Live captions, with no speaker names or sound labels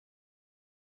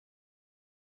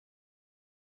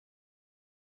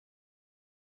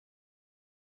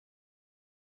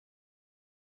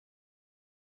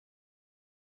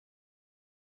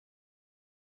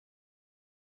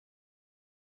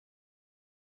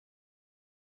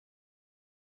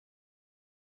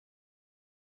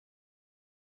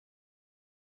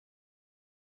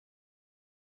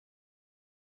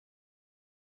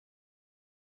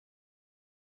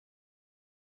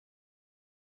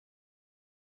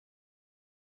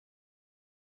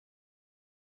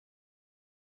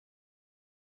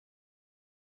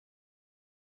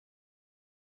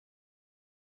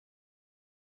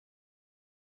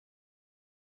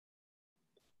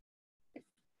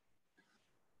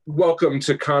Welcome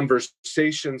to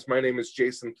Conversations. My name is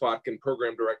Jason Plotkin,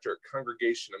 Program Director at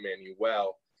Congregation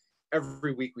Emanu.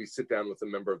 Every week we sit down with a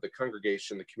member of the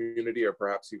congregation, the community, or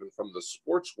perhaps even from the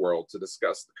sports world to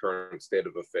discuss the current state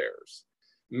of affairs.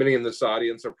 Many in this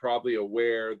audience are probably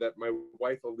aware that my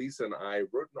wife Aliza and I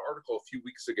wrote an article a few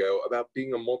weeks ago about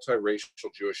being a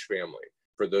multiracial Jewish family.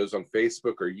 For those on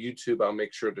Facebook or YouTube, I'll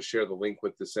make sure to share the link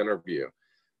with this interview.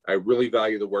 I really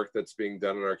value the work that's being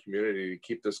done in our community to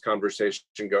keep this conversation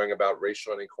going about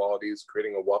racial inequalities,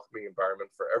 creating a welcoming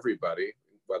environment for everybody,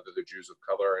 whether they're Jews of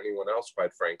color or anyone else,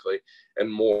 quite frankly,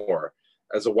 and more.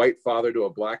 As a white father to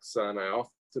a black son, I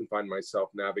often find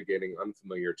myself navigating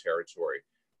unfamiliar territory.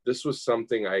 This was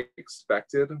something I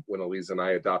expected when Aliza and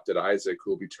I adopted Isaac,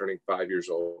 who will be turning 5 years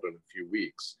old in a few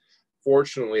weeks.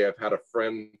 Fortunately, I've had a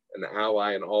friend, an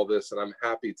ally in all this, and I'm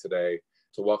happy today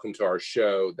to welcome to our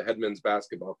show the head men's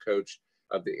basketball coach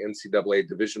of the NCAA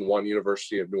Division I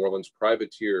University of New Orleans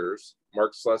Privateers,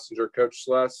 Mark Slessinger. Coach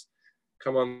Sless,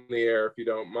 come on the air if you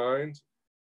don't mind.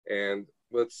 And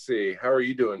let's see, how are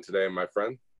you doing today, my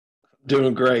friend?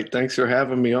 Doing great. Thanks for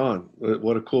having me on.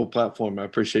 What a cool platform. I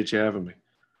appreciate you having me.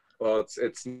 Well,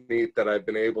 it's neat that I've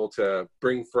been able to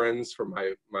bring friends from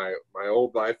my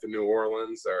old life in New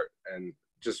Orleans and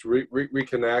just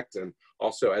reconnect and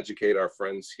also educate our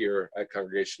friends here at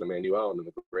Congregation Emanu and in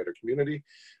the greater community.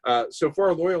 So for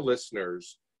our loyal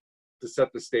listeners, to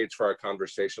set the stage for our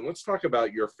conversation, let's talk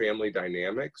about your family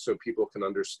dynamic so people can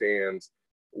understand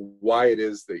why it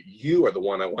is that you are the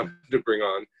one I wanted to bring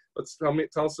on.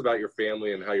 Tell us about your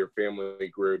family and how your family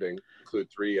grew to include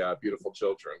three beautiful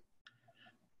children.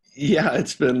 Yeah,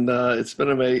 it's been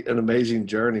an amazing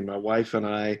journey. My wife and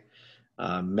I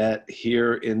met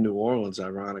here in New Orleans,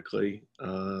 ironically.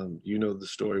 You know the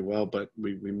story well, but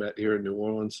we met here in New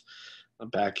Orleans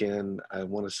back in, I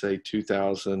want to say,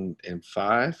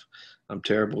 2005. I'm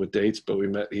terrible with dates, but we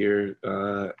met here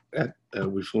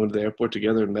we flew into the airport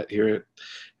together and met here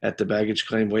at the baggage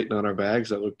claim waiting on our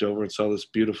bags. I looked over and saw this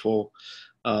beautiful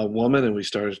woman, and we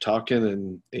started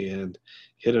talking and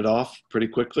hit it off pretty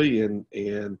quickly.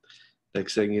 And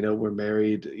next thing you know, we're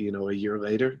married, a year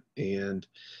later. And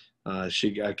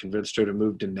I convinced her to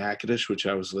move to Natchitoches, which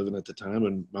I was living at the time.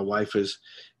 And my wife is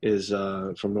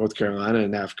from North Carolina,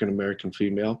 an African-American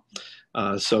female.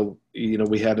 So,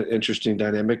 we had an interesting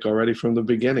dynamic already from the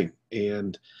beginning.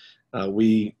 And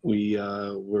we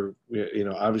were,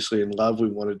 obviously in love. We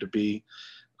wanted to be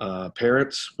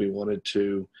parents. We wanted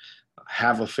to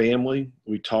have a family.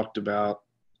 We talked about,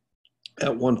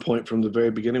 at one point from the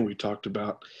very beginning, we talked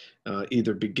about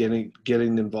either getting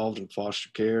involved in foster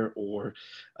care or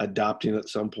adopting at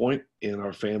some point in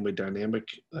our family dynamic.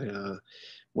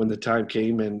 When the time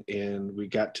came and we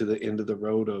got to the end of the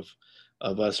road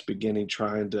of us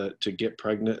trying to get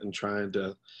pregnant and trying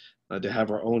to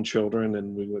have our own children,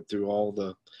 and we went through all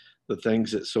the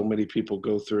things that so many people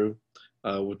go through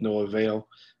with no avail.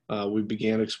 We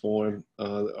began exploring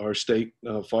our state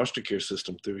foster care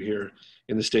system through here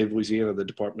in the state of Louisiana, the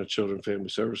Department of Children and Family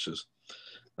Services.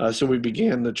 So we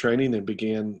began the training and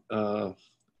began,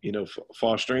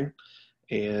 fostering.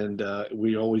 And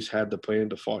we always had the plan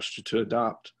to foster to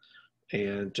adopt.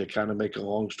 And to kind of make a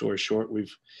long story short,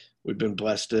 we've been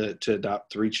blessed to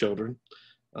adopt three children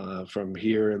from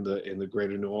here in the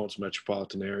greater New Orleans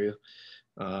metropolitan area.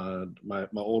 My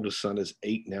oldest son is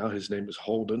 8 now. His name is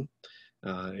Holden.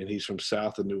 And he's from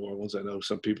south of New Orleans. I know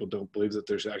some people don't believe that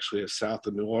there's actually a south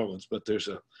of New Orleans, but there's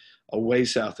a way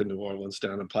south of New Orleans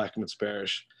down in Plaquemines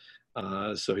Parish.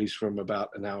 So he's from about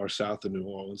an hour south of New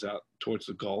Orleans out towards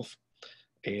the Gulf.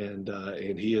 And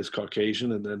he is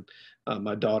Caucasian. And then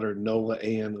my daughter, Nola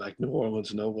Ann, like New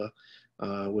Orleans, Nola,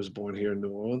 was born here in New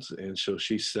Orleans. And so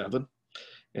she's 7.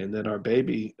 And then our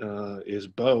baby is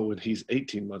Bo, and he's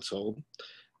 18 months old.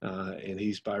 And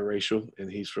he's biracial,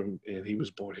 and he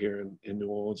was born here in New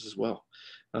Orleans as well.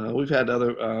 We've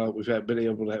been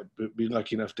able to be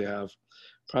lucky enough to have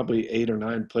probably 8 or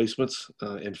 9 placements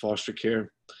in foster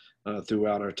care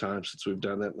throughout our time since we've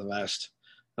done that in the last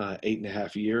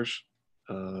 8.5 years.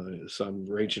 Some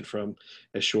ranging from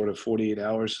as short of 48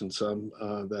 hours, and some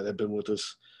that have been with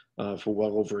us for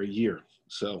well over a year.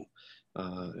 So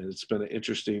it's been an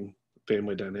interesting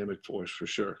family dynamic for us, for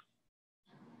sure.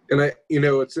 And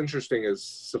it's interesting, is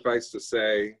suffice to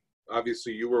say,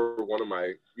 obviously you were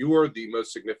the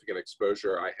most significant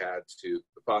exposure I had to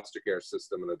the foster care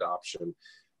system and adoption.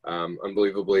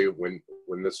 Unbelievably,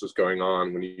 when this was going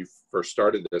on, when you first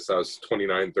started this, I was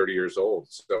 29, 30 years old.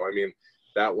 So,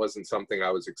 that wasn't something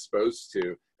I was exposed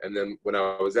to. And then when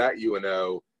I was at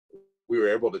UNO, we were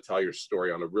able to tell your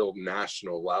story on a real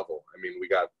national level. I mean, we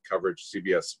got coverage,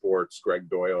 CBS Sports, Greg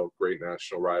Doyle, great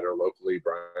national writer locally,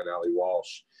 Brian Alley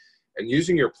Walsh. And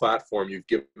using your platform, you've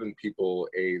given people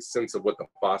a sense of what the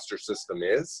foster system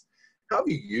is. How have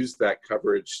you used that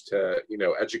coverage to,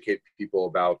 educate people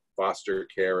about foster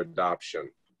care, adoption?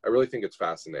 I really think it's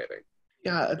fascinating.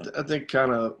 Yeah, I think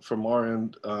kind of from our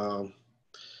end,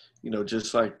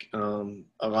 just like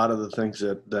a lot of the things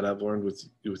that I've learned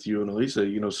with you and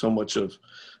Aliza, so much of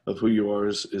who you are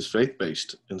is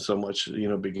faith-based, and so much,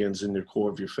 begins in your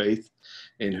core of your faith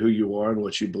and who you are and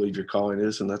what you believe your calling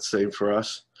is. And that's the same for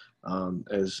us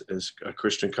as a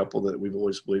Christian couple, that we've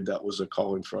always believed that was a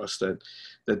calling for us,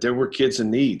 that there were kids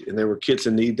in need, and there were kids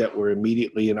in need that were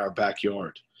immediately in our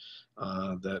backyard,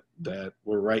 that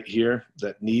were right here,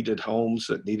 that needed homes,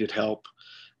 that needed help.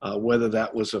 Whether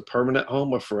that was a permanent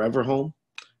home or forever home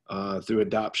through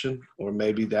adoption, or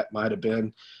maybe that might have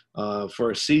been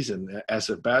for a season. As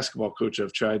a basketball coach,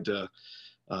 I've tried to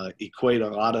equate a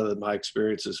lot of my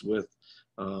experiences with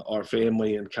our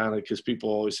family, and kind of, because people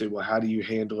always say, well, how do you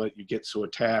handle it? You get so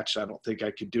attached. I don't think I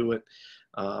could do it.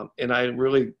 And I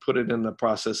really put it in the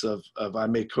process of I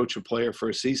may coach a player for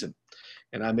a season,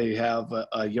 and I may have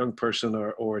a young person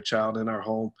or a child in our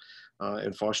home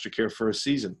in foster care for a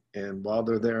season. And while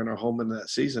they're there in our home in that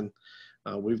season,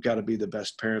 we've got to be the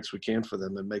best parents we can for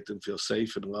them and make them feel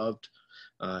safe and loved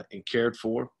and cared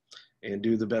for, and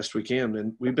do the best we can.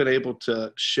 And we've been able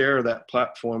to share that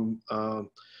platform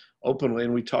openly.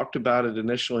 And we talked about it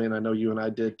initially, and I know you and I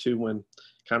did too, when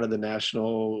kind of the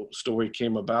national story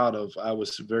came about, of I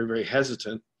was very, very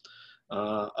hesitant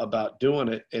about doing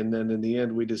it. And then in the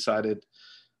end, we decided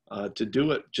to do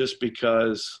it, just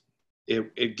because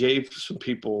it gave some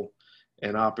people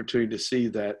an opportunity to see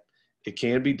that it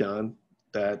can be done,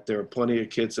 that there are plenty of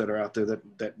kids that are out there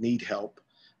that need help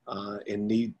and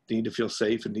need to feel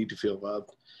safe and need to feel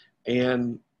loved.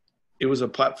 And it was a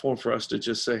platform for us to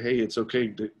just say, hey, it's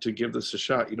okay to give this a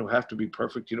shot. You don't have to be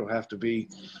perfect. You don't have to be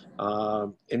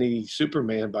any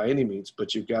Superman by any means,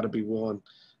 but you've got to be willing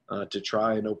to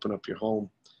try and open up your home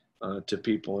to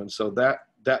people. And so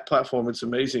that platform, it's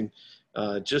amazing.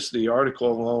 Just the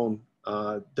article alone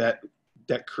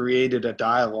that created a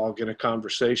dialogue and a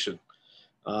conversation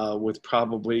with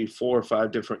probably 4 or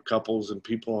 5 different couples and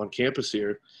people on campus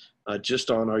here,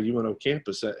 just on our UNO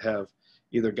campus, that have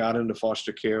either got into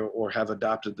foster care or have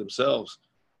adopted themselves,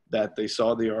 that they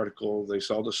saw the article, they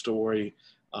saw the story,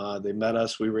 they met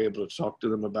us, we were able to talk to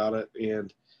them about it,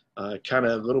 and kind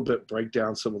of a little bit break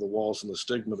down some of the walls and the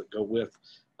stigma that go with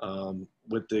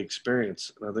the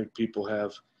experience. And I think people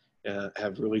have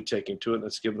really taken to it, and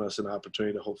it's given us an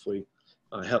opportunity to hopefully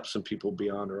help some people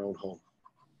beyond our own home.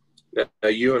 Now,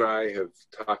 you and I have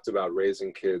talked about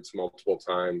raising kids multiple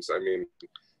times. I mean,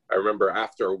 I remember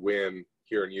after a win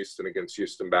here in Houston against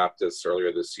Houston Baptist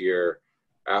earlier this year,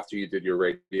 after you did your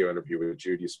radio interview with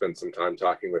Jude, you spent some time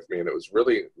talking with me, and it was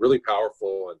really, really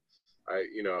powerful. And I,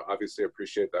 obviously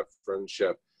appreciate that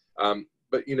friendship.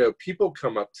 But, people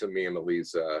come up to me and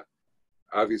Aliza.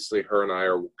 Obviously, her and I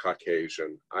are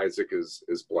Caucasian. Isaac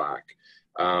is Black.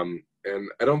 And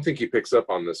I don't think he picks up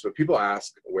on this, but people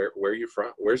ask, where are you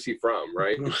from? Where's he from,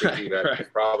 right? Thinking that he's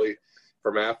probably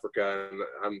from Africa. And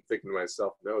I'm thinking to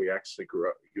myself, no, he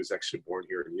was actually born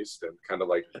here in Houston, kind of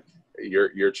like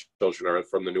your children are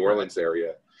from the New Orleans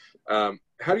area.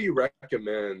 How do you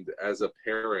recommend, as a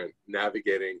parent,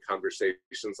 navigating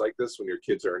conversations like this when your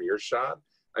kids are in earshot?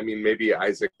 I mean, maybe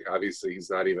Isaac, obviously he's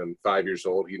not even 5 years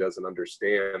old. He doesn't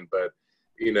understand, but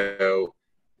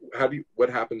what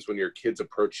happens when your kids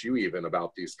approach you even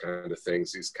about these kind of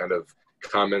things, these kind of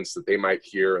comments that they might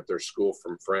hear at their school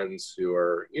from friends who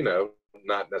are,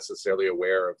 not necessarily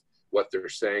aware of what they're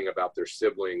saying about their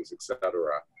siblings, etc.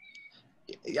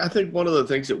 I think one of the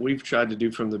things that we've tried to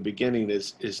do from the beginning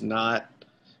is not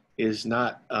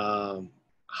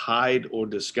hide or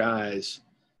disguise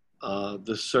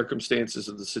the circumstances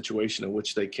of the situation in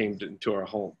which they came into our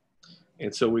home.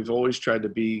 And so we've always tried to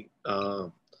be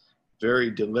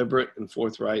very deliberate and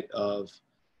forthright of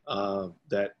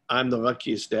that I'm the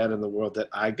luckiest dad in the world, that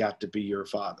I got to be your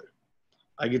father.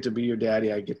 I get to be your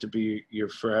daddy. I get to be your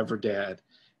forever dad.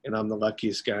 And I'm the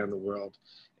luckiest guy in the world.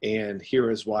 And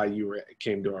here is why you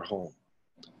came to our home.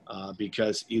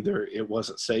 Because either it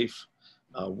wasn't safe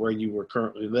where you were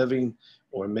currently living,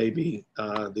 or maybe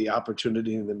the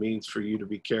opportunity and the means for you to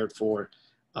be cared for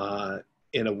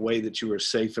in a way that you were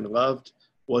safe and loved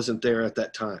wasn't there at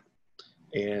that time.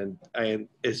 And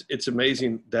it's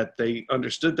amazing that they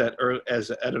understood that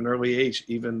at an early age,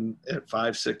 even at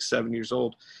 5, 6, 7 years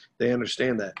old, they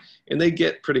understand that. And they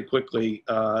get pretty quickly,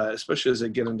 especially as they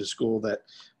get into school, that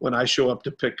when I show up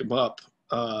to pick them up,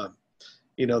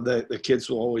 the kids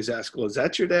will always ask, well, is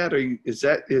that your dad? Or is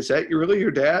that really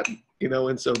your dad?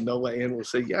 And so Noah Ann will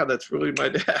say, yeah, that's really my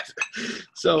dad.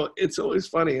 So it's always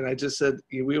funny. And I just said,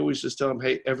 we always just tell them,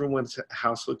 hey, everyone's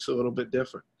house looks a little bit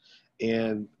different.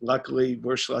 And luckily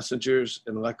we're Schlessingers,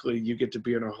 and luckily you get to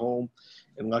be in our home.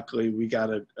 And luckily we got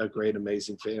a great,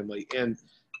 amazing family. And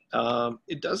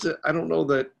it doesn't, I don't know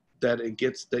that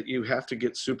you have to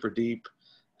get super deep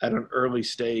at an early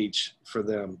stage for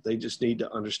them. They just need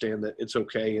to understand that it's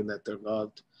okay, and that they're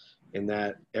loved, and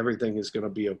that everything is going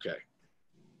to be okay.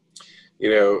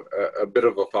 A bit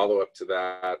of a follow-up to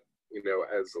that,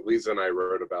 as Aliza and I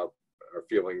wrote about our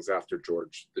feelings after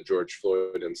the George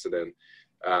Floyd incident,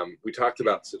 we talked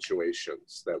about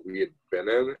situations that we had been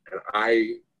in. And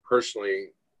I personally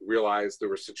realized there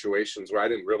were situations where I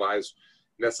didn't realize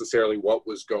necessarily what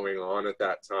was going on at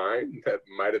that time that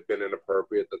might have been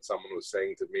inappropriate that someone was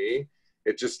saying to me.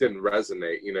 It just didn't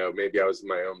resonate. Maybe I was in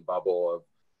my own bubble of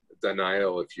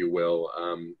denial, if you will,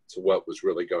 to what was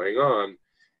really going on.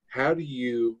 How do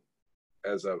you,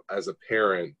 as a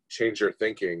parent, change your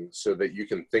thinking so that you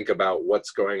can think about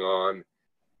what's going on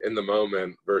in the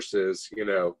moment versus,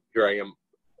 here I am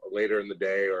later in the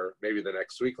day or maybe the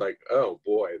next week, like, oh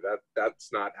boy,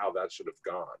 that's not how that should have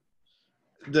gone.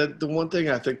 The one thing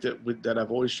I think that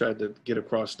I've always tried to get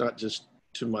across, not just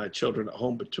to my children at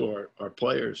home, but to our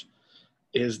players,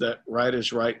 is that right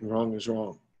is right and wrong is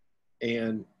wrong.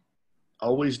 And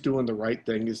always doing the right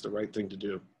thing is the right thing to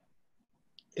do.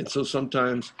 And so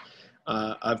sometimes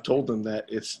I've told them that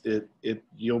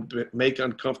you'll make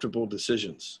uncomfortable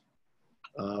decisions,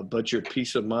 but your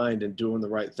peace of mind and doing the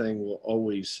right thing will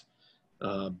always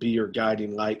be your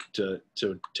guiding light to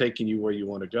taking you where you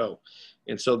want to go.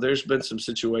 And so there's been some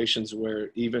situations where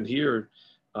even here,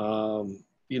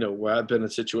 where I've been in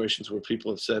situations where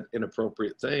people have said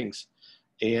inappropriate things,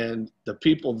 and the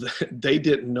people, they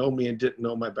didn't know me and didn't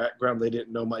know my background. They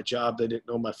didn't know my job. They didn't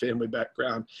know my family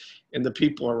background. And the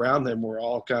people around them were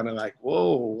all kind of like,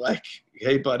 whoa, like,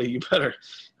 hey, buddy, you better,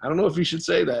 I don't know if you should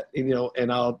say that,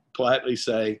 and I'll politely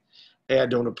say, hey, I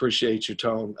don't appreciate your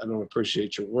tone. I don't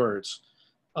appreciate your words.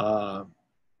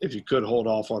 If you could hold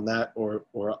off on that, or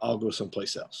I'll go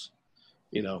someplace else,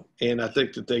 and I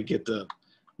think that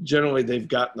generally they've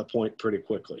gotten the point pretty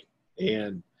quickly.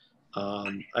 And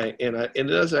it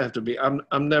doesn't have to be.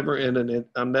 I'm never in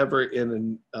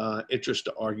an interest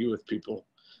to argue with people,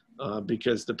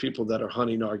 because the people that are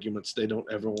hunting arguments, they don't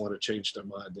ever want to change their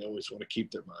mind. They always want to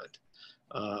keep their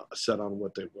mind set on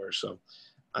what they were. So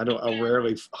I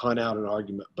rarely hunt out an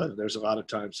argument, but there's a lot of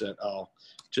times that I'll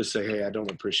just say, hey, I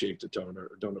don't appreciate the tone,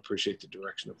 or don't appreciate the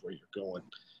direction of where you're going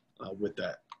with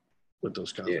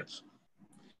those comments.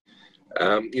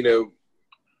 Yeah.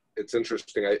 It's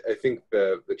interesting. I think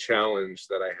the challenge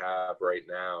that I have right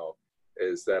now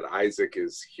is that Isaac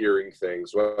is hearing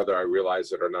things, whether I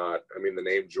realize it or not. I mean, the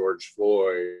name George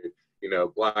Floyd,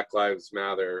 Black Lives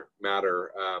Matter,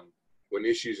 when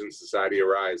issues in society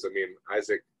arise. I mean,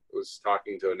 Isaac was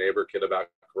talking to a neighbor kid about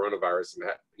coronavirus and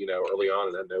early on,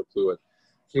 and had no clue what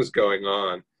was going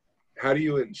on. How do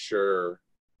you ensure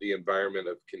the environment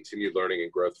of continued learning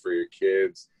and growth for your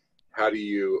kids? How do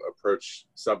you approach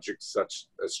subjects such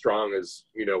as strong as,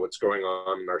 what's going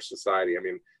on in our society? I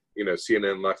mean,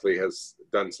 CNN luckily has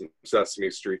done some Sesame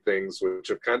Street things, which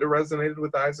have kind of resonated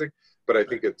with Isaac, but I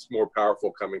think it's more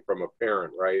powerful coming from a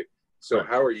parent, right? So right.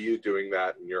 How are you doing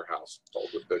that in your household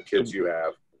with the kids you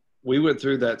have? We went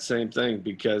through that same thing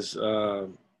because,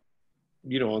 on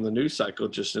the news cycle,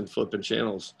 just in flipping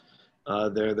channels,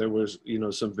 there was,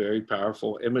 some very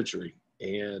powerful imagery,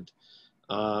 and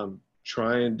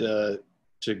trying to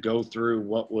go through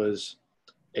what was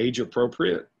age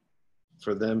appropriate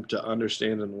for them to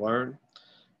understand and learn,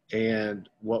 and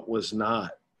what was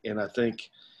not. And I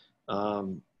think,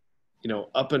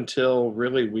 up until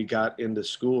really we got into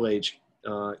school age,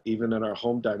 even in our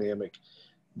home dynamic,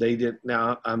 they did.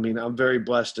 Now, I mean, I'm very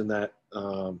blessed in that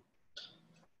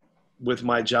with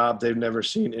my job, they've never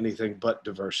seen anything but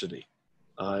diversity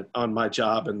on my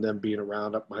job, and them being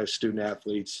around my student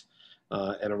athletes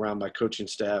and around my coaching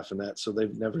staff and that. So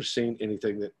they've never seen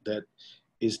anything that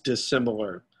is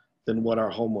dissimilar than what our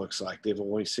home looks like. They've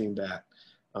only seen that.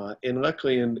 And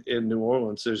luckily in New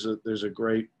Orleans, there's a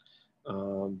great,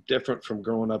 different from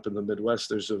growing up in the Midwest,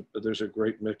 there's a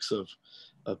great mix of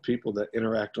people that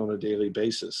interact on a daily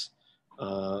basis,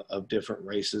 of different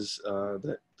races,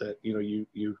 that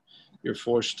you're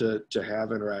forced to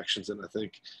have interactions, and I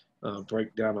think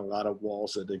break down a lot of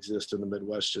walls that exist in the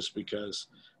Midwest just because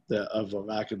of a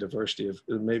lack of diversity of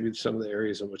maybe some of the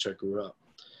areas in which I grew up.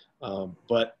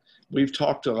 But we've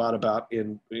talked a lot about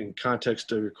in context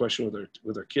to your question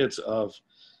with our kids of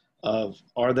of,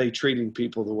 are they treating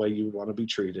people the way you want to be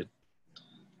treated?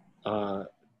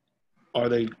 Are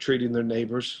they treating their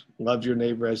neighbors? Love your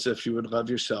neighbor as if you would love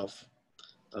yourself.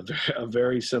 A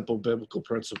very simple biblical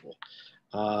principle.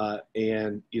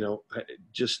 And, you know,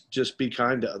 just be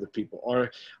kind to other people.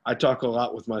 Or I talk a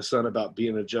lot with my son about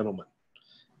being a gentleman.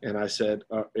 And I said,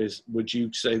 would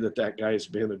you say that that guy is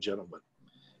being a gentleman?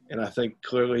 And I think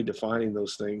clearly defining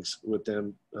those things with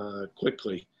them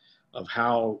quickly of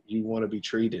how you want to be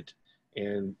treated.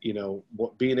 And, you know,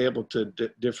 being able to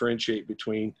differentiate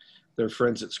between their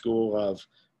friends at school of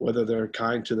whether they're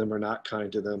kind to them or not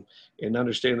kind to them, and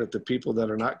understand that the people that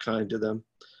are not kind to them,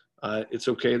 it's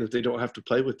okay that they don't have to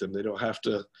play with them. They don't have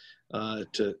to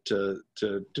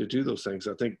do those things.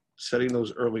 I think setting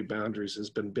those early boundaries has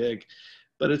been big,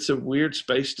 but it's a weird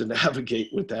space to navigate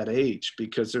with that age,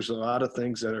 because there's a lot of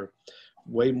things that are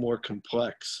way more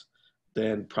complex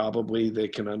than probably they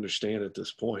can understand at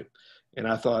this point. And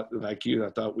I thought, like you, I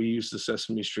thought we used the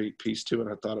Sesame Street piece too,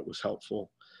 and I thought it was helpful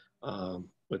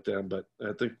with them. But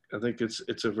I think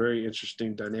it's a very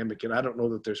interesting dynamic, and I don't know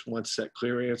that there's one set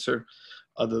clear answer,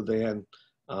 other than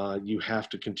you have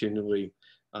to continually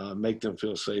make them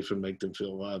feel safe and make them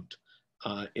feel loved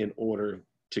in order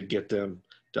to get them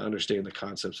to understand the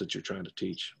concepts that you're trying to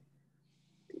teach.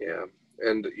 Yeah,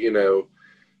 and you know,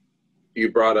 you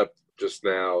brought up just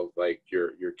now, like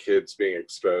your kids being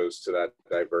exposed to that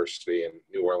diversity, and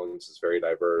New Orleans is very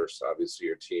diverse. Obviously,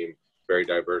 your team, very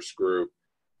diverse group.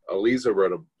 Aliza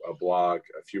wrote a blog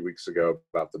a few weeks ago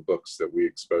about the books that we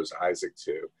exposed Isaac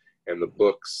to, and the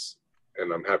books,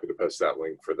 and I'm happy to post that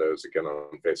link for those again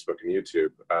on Facebook and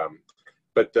YouTube.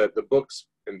 But the books,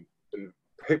 and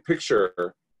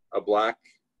picture a Black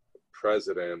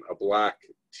president, a Black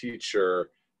teacher,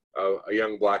 a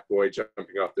young Black boy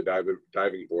jumping off the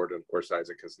diving board. And of course,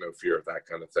 Isaac has no fear of that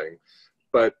kind of thing.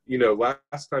 But, you know,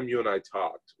 last time you and I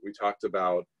talked, we talked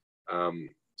about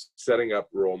setting up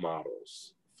role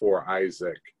models for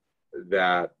Isaac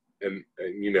that, and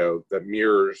you know, that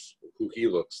mirrors who he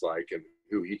looks like and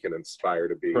who he can inspire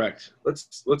to be. Correct.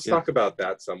 Let's talk about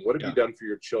that some. What have you done for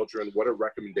your children? What are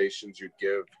recommendations you'd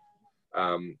give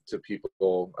to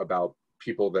people about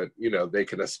people that, you know, they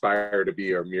can aspire to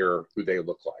be or mirror who they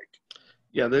look like?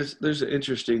 Yeah, there's an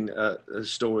interesting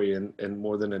story, and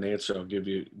more than an answer, I'll give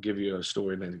you a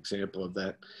story and an example of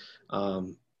that.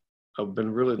 I've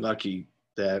been really lucky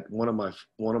that one of my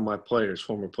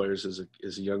former players, is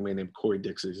a young man named Corey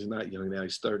Dixon. He's not young now;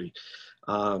 he's 30.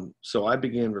 So I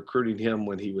began recruiting him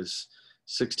when he was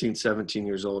 16, 17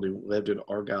 years old. He lived in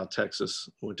Argyle, Texas.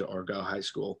 Went to Argyle High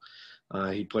School.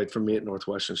 He played for me at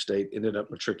Northwestern State, ended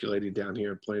up matriculating down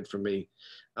here and played for me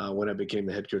when I became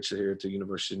the head coach here at the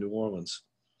University of New Orleans.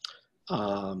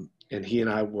 And he and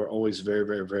I were always very,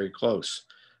 very, very close.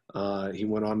 He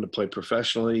went on to play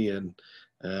professionally and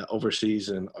overseas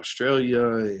in Australia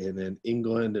and in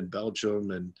England and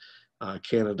Belgium and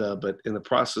Canada. But in the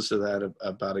process of that,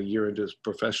 about a year into his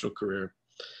professional career,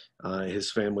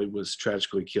 his family was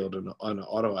tragically killed in an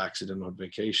auto accident on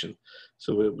vacation.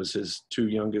 So it was his two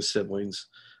youngest siblings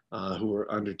who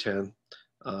were under 10,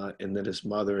 and then his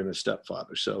mother and his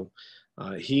stepfather. So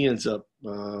he ends up,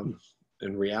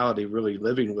 in reality, really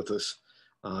living with us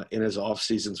in his off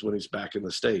seasons when he's back in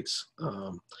the States.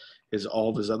 All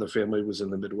of his other family was in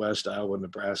the Midwest, Iowa,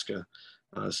 Nebraska.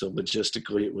 So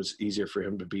logistically, it was easier for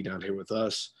him to be down here with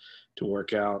us to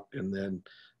work out. And then,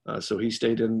 so he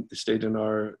stayed in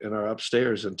our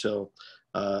upstairs until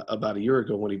about a year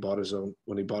ago when he bought his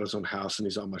own house, and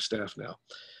he's on my staff now.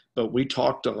 But we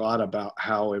talked a lot about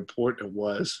how important it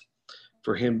was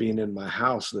for him being in my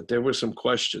house, that there were some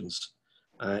questions,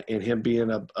 and him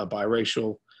being a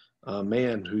biracial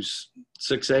man who's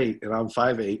 6'8", and I'm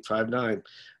 5'8",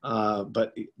 5'9".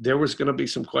 But there was going to be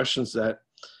some questions that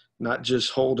not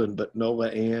just Holden, but Nola,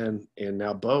 Ann, and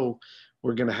now Bo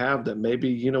were going to have that maybe,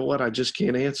 you know what, I just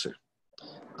can't answer.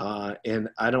 And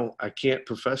I can't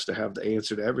profess to have the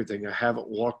answer to everything. I haven't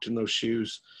walked in those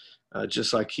shoes,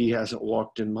 just like he hasn't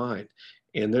walked in mine.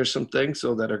 And there's some things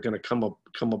though that are going to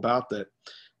come about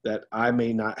that I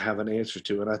may not have an answer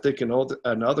to. And I think in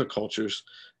other cultures,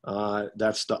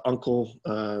 that's the uncle,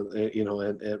 you know,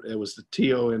 and it was the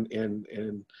Tio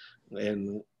and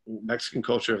Mexican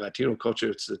culture, Latino culture.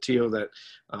 It's the Tio that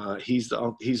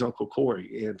he's Uncle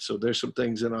Corey. And so there's some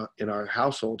things in our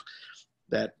household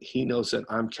that he knows that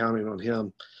I'm counting on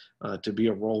him to be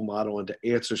a role model and to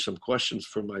answer some questions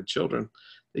for my children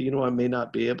that, you know, I may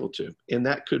not be able to. And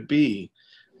that could be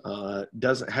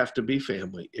doesn't have to be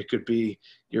family. It could be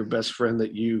your best friend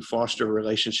that you foster a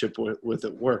relationship with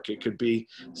at work. It could be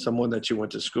someone that you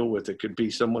went to school with. It could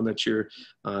be someone that you're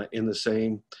in the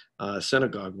same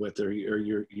synagogue with, or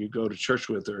you go to church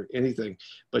with, or anything.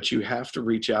 But you have to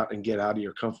reach out and get out of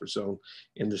your comfort zone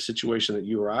in the situation that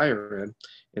you or I are in,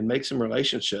 and make some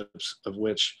relationships of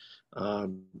which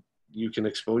you can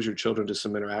expose your children to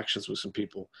some interactions with some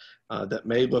people that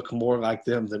may look more like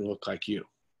them than look like you.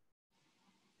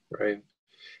 Right.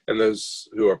 And those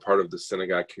who are part of the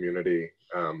synagogue community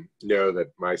know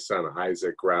that my son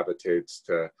Isaac gravitates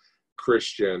to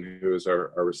Christian, who is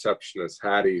our receptionist,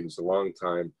 Hattie, who's a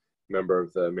longtime member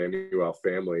of the Emanu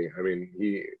family. I mean,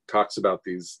 he talks about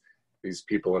these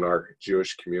people in our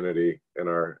Jewish community and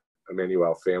our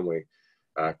Emanu family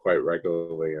quite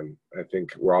regularly. And I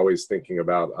think we're always thinking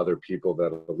about other people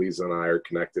that Aliza and I are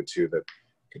connected to that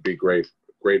could be great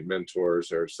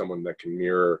mentors, or someone that can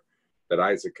mirror that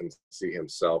Isaac can see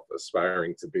himself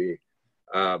aspiring to be.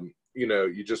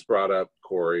 You just brought up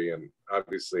Corey, and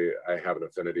obviously I have an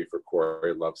affinity for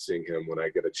Corey. I love seeing him when I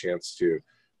get a chance to.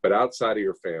 But outside of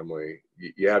your family,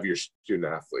 you have your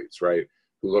student athletes, right,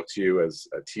 who look to you as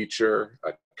a teacher,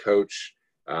 a coach.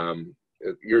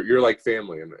 You're like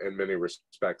family in many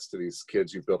respects to these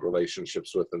kids you've built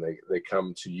relationships with, and they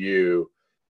come to you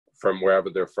from wherever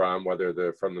they're from, whether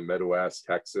they're from the Midwest,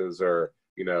 Texas, or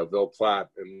Ville Platte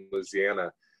in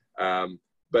Louisiana,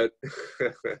 but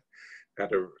had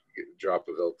to drop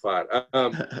a Ville Platte.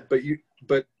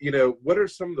 But what are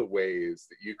some of the ways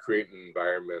that you create an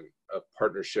environment of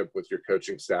partnership with your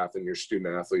coaching staff and your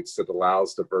student athletes that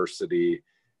allows diversity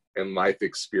and life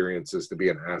experiences to be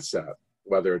an asset,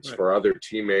 whether it's for other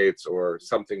teammates or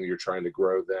something you're trying to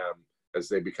grow them as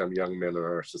they become young men in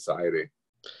our society?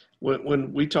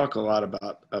 When we talk a lot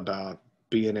about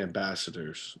being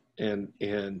ambassadors, and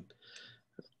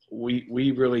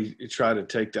we really try to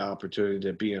take the opportunity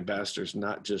to be ambassadors,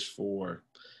 not just for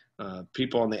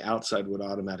people on the outside would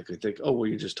automatically think, oh, well,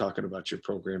 you're just talking about your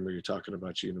program, or you're talking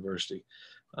about your university.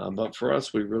 But for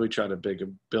us, we really try to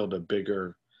build a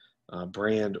bigger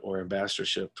brand or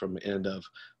ambassadorship from the end of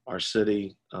our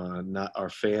city, not our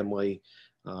family,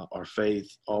 our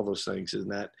faith, all those things. And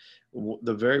that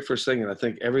the very first thing, and I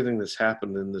think everything that's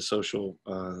happened in the social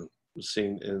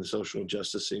scene and the social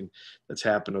justice scene that's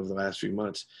happened over the last few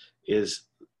months is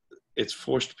it's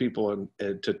forced people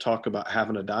to talk about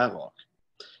having a dialogue.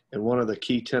 And one of the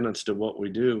key tenets to what we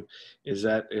do is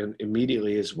that, and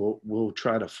immediately is we'll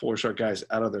try to force our guys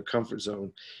out of their comfort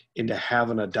zone into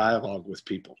having a dialogue with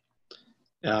people,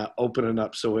 opening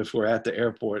up. So if we're at the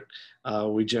airport,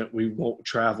 we won't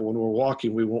travel. When we're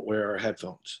walking, we won't wear our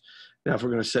headphones. Now, if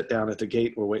we're going to sit down at the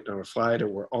gate, we're waiting on a flight, or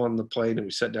we're on the plane and we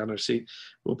sit down in our seat,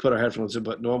 we'll put our headphones in,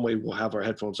 but normally we'll have our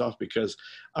headphones off, because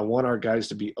I want our guys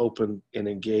to be open and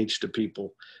engaged to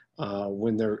people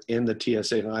when they're in the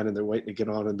TSA line and they're waiting to get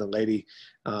on, and the lady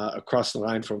across the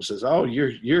line from them says, oh,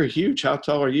 you're huge. How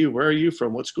tall are you? Where are you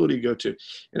from? What school do you go to?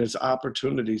 And it's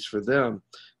opportunities for them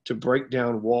to break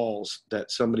down walls that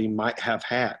somebody might have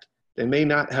had. They may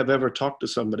not have ever talked to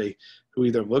somebody who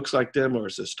either looks like them or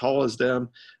is as tall as them,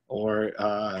 or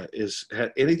is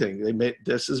anything.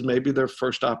 This is maybe their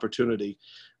first opportunity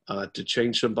to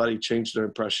change somebody, change their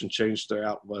impression, change their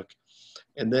outlook,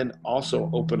 and then also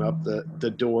open up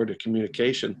the door to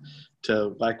communication,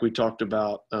 to, like we talked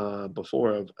about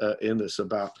before in this,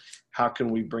 about how can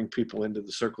we bring people into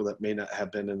the circle that may not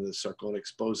have been in the circle and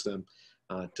expose them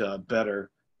to a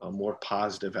better, more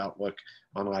positive outlook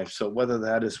on life. So whether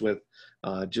that is with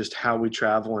just how we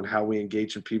travel and how we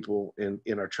engage in people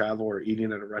in our travel, or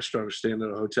eating at a restaurant or staying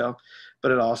in a hotel,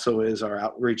 but it also is our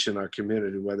outreach in our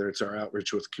community, whether it's our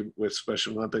outreach with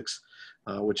Special Olympics,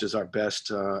 which is our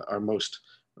best, our most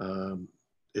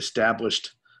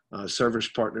established service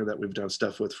partner that we've done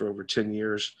stuff with for over 10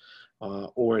 years,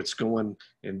 or it's going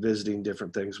and visiting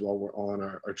different things while we're on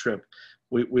our trip.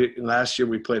 Last year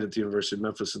we played at the University of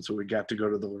Memphis, and so we got to go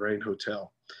to the Lorraine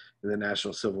Hotel in the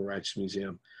National Civil Rights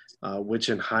Museum, which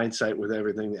in hindsight, with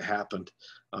everything that happened,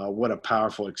 what a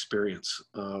powerful experience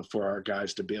for our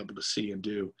guys to be able to see and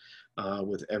do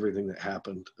with everything that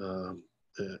happened.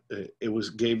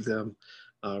 It gave them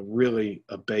really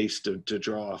a base to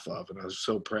draw off of. And I was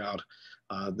so proud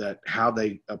that how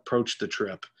they approached the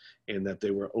trip, and that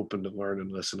they were open to learn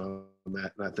and listen on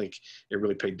that. And I think it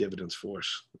really paid dividends for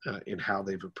us in how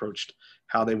they've approached,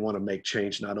 how they want to make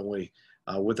change, not only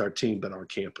with our team, but on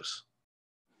campus.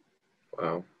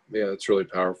 Wow. Yeah, that's really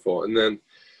powerful. And then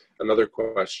another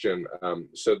question.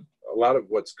 So a lot of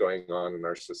what's going on in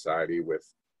our society with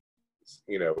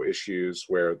issues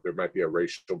where there might be a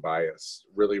racial bias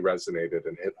really resonated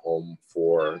and hit home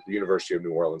for the University of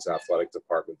New Orleans athletic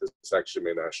department. This actually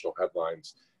made national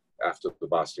headlines after the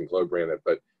Boston Globe ran it.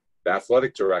 But the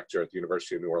athletic director at the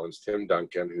University of New Orleans, Tim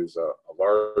Duncan, who's a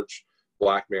large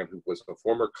Black man who was a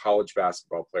former college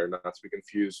basketball player, not to be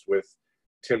confused with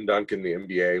Tim Duncan, the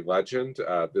NBA legend.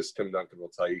 This Tim Duncan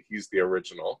will tell you he's the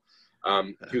original.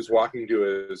 He was walking to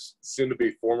his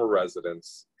soon-to-be former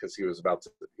residence because he was about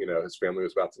to, his family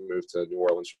was about to move to New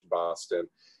Orleans from Boston,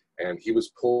 and he was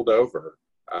pulled over,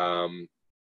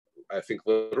 I think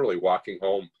literally walking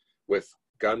home with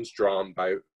guns drawn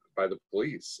by the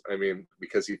police. I mean,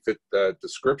 because he fit the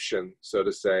description, so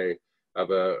to say, of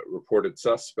a reported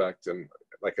suspect. And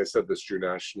like I said, this drew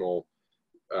national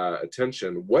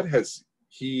attention. What has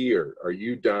he or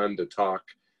you done to talk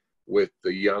with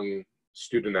the young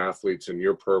student athletes in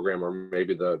your program, or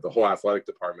maybe the whole athletic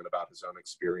department, about his own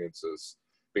experiences?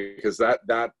 Because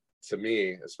that to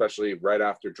me, especially right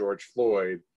after George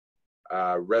Floyd,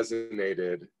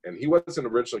 resonated. And he wasn't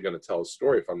originally going to tell a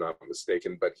story, if I'm not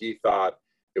mistaken, but he thought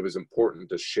it was important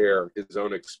to share his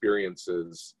own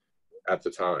experiences at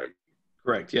the time.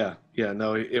 Correct. Yeah.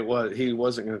 No, he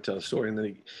wasn't going to tell a story, and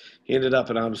then he ended up,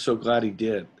 and I'm so glad he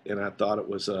did. And I thought it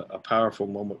was a powerful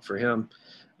moment for him.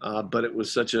 But it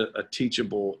was such a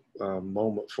teachable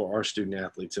moment for our student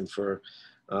athletes and for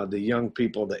the young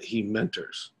people that he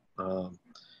mentors.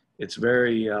 It's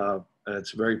very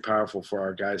powerful for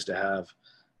our guys to have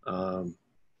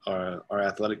our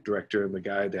athletic director and the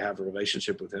guy to have a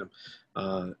relationship with him,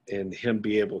 and him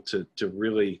be able to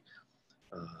really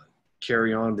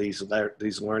carry on these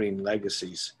learning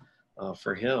legacies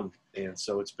for him. And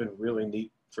so it's been really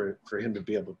neat for him to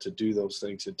be able to do those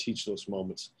things and teach those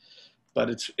moments. But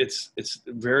it's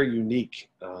very unique,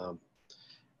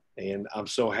 and I'm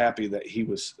so happy that he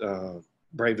was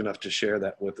brave enough to share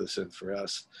that with us, and for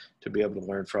us to be able to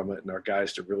learn from it, and our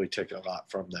guys to really take a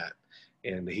lot from that.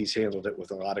 And he's handled it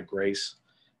with a lot of grace,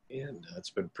 and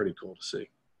it's been pretty cool to see.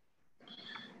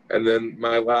 And then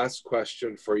my last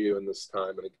question for you in this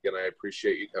time, and again, I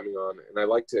appreciate you coming on, and I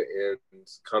like to end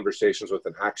conversations with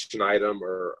an action item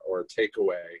or a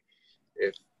takeaway.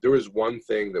 If there was one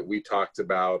thing that we talked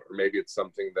about, or maybe it's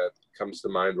something that comes to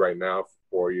mind right now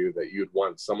for you that you'd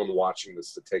want someone watching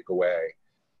this to take away,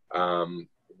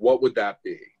 what would that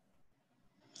be?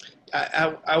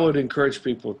 I would encourage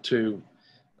people to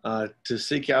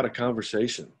seek out a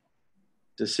conversation,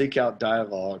 to seek out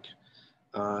dialogue,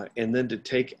 and then to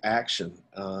take action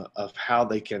of how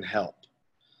they can help.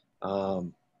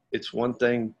 It's one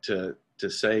thing to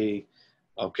say,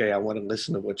 okay, I want to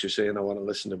listen to what you're saying. I want to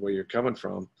listen to where you're coming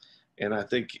from. And I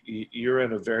think you're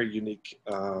in a very unique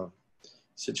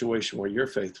situation where your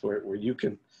faith, where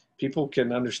people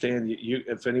can understand you.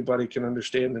 If anybody can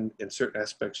understand in certain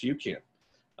aspects, you can.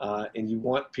 And you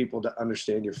want people to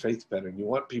understand your faith better. And you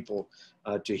want people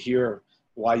to hear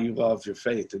why you love your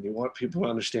faith. And you want people to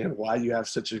understand why you have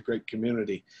such a great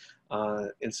community.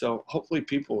 And so hopefully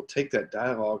people will take that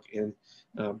dialogue and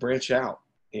branch out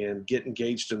and get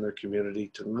engaged in their community,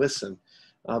 to listen,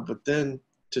 but then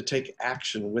to take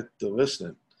action with the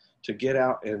listening, to get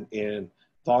out and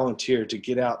volunteer, to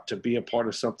get out to be a part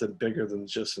of something bigger than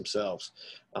just themselves.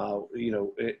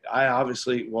 I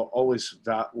obviously will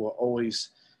always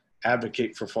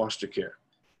advocate for foster care.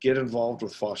 Get involved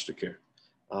with foster care.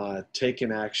 Take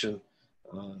an action.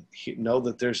 Know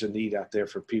that there's a need out there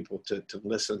for people to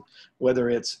listen, whether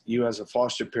it's you as a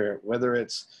foster parent, whether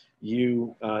it's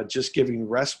you just giving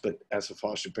respite as a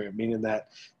foster parent, meaning that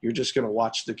you're just going to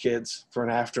watch the kids for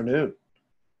an afternoon,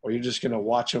 or you're just going to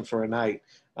watch them for a night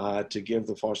to give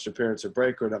the foster parents a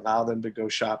break, or to allow them to go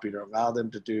shopping, or allow them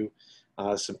to do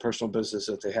some personal business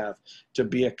that they have, to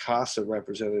be a CASA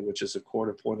representative, which is a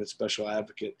court-appointed special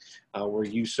advocate, where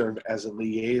you serve as a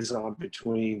liaison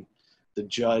between the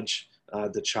judge,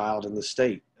 the child, and the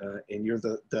state, and you're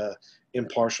the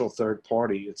impartial third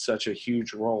party. It's such a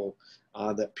huge role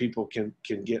that people can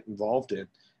get involved in.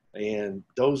 And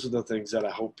those are the things that I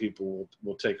hope people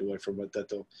will take away from it, that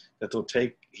they'll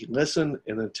listen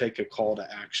and then take a call to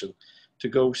action, to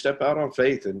go step out on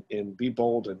faith and be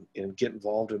bold and get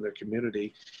involved in their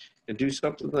community and do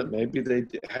something that maybe they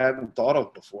hadn't thought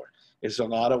of before. There's a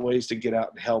lot of ways to get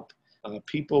out and help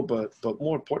people, but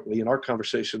more importantly in our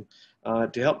conversation,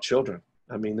 to help children.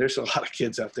 I mean, there's a lot of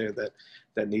kids out there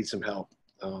that need some help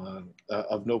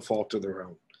of no fault of their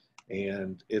own.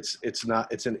 And it's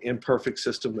an imperfect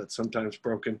system that's sometimes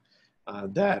broken,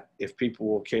 that if people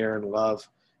will care and love,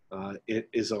 it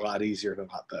is a lot easier and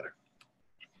a lot better.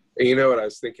 And you know what I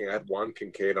was thinking? I had Juan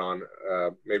Kincaid on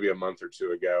maybe a month or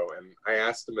two ago, and I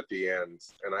asked him at the end,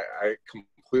 and I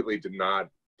completely did not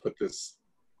put this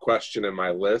question in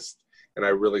my list, and I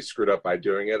really screwed up by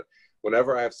doing it.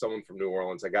 Whenever I have someone from New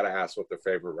Orleans, I got to ask what their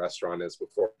favorite restaurant is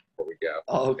before we go.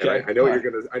 Oh, okay. And I know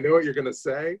what you're gonna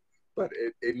say, but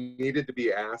it needed to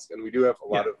be asked. And we do have a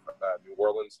lot of New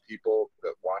Orleans people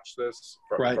that watch this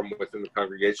from within the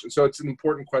congregation. So it's an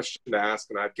important question to ask,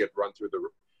 and I'd get run through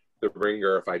the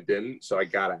ringer if I didn't. So I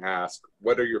got to ask,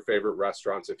 what are your favorite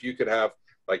restaurants? If you could have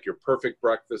like your perfect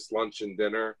breakfast, lunch, and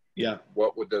dinner,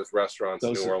 what would those restaurants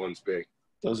in New Orleans be?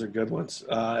 Those are good ones.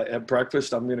 At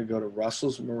breakfast, I'm going to go to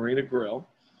Russell's Marina Grill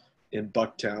in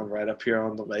Bucktown, right up here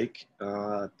on the lake.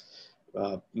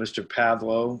 Mr.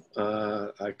 Pavlo,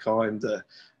 I call him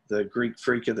the Greek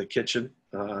freak of the kitchen.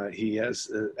 He has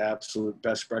the absolute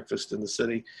best breakfast in the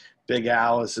city. Big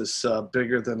Al is this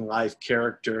bigger than life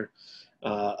character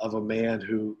of a man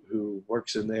who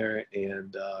works in there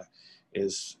and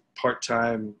is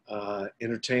part-time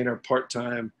entertainer,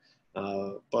 part-time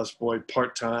busboy,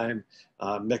 part-time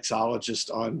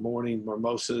mixologist on morning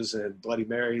mimosas and Bloody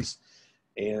Marys.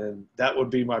 And that would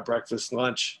be my breakfast,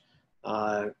 lunch.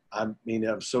 I'm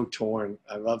so torn.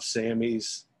 I love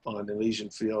Sammy's on Elysian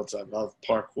Fields. I love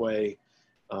Parkway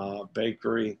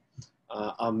Bakery.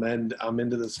 I'm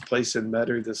into this place in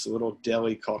Metter, this little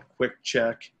deli called Quick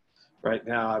Check. Right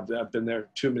now, I've been there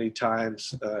too many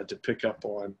times to pick up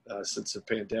on since the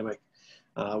pandemic,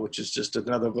 which is just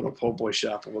another little po' boy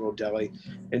shop, a little deli.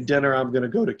 And dinner, I'm going to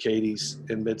go to Katie's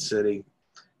in Mid-City.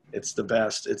 It's the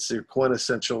best. It's the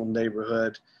quintessential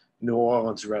neighborhood New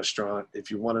Orleans restaurant.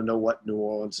 If you want to know what New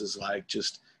Orleans is like,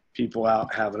 just people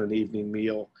out having an evening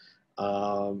meal,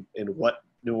 and what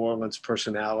New Orleans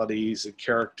personalities and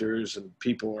characters and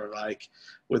people are like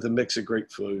with a mix of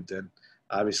great food, then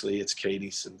obviously it's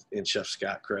Katie's and Chef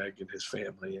Scott Craig and his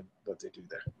family and what they do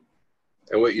there.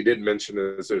 And what you didn't mention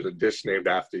is there's a dish named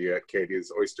after you at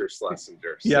Katie's, Oyster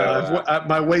Schlesinger. Yeah,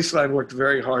 my waistline worked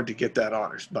very hard to get that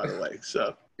honors, by the way.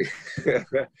 So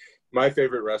my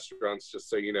favorite restaurants, just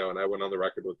so you know, and I went on the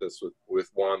record with this with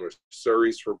Juan, was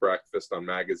Surrey's for breakfast on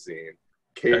Magazine,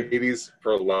 Katie's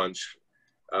for lunch,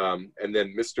 and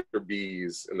then Mr.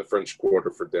 B's in the French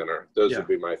Quarter for dinner. Those would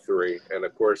be my three. And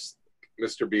of course,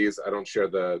 Mr. B's, I don't share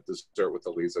the dessert with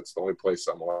Aliza. It's the only place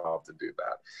I'm allowed to do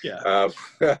that.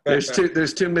 Yeah.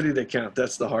 There's too many to count.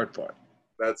 That's the hard part.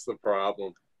 That's the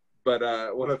problem. But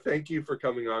I want to thank you for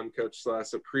coming on, Coach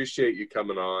Sless. Appreciate you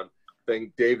coming on.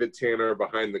 Thank David Tanner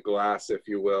behind the glass, if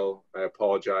you will. I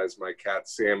apologize. My cat,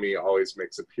 Sammy, always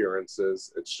makes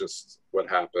appearances. It's just what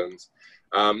happens.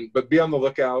 But be on the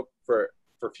lookout for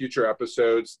future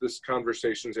episodes. This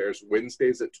Conversations airs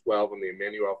Wednesdays at 12 on the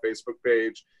Emanu Facebook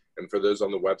page. And for those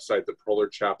on the website, the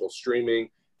Proler Chapel streaming,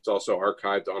 it's also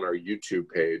archived on our YouTube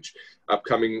page.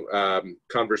 Upcoming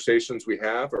conversations we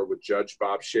have are with Judge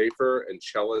Bob Schaefer and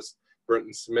cellist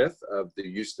Brenton Smith of the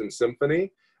Houston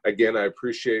Symphony. Again, I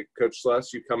appreciate Coach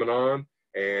Sless, you coming on,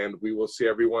 and we will see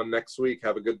everyone next week.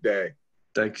 Have a good day.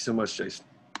 Thank you so much, Jason.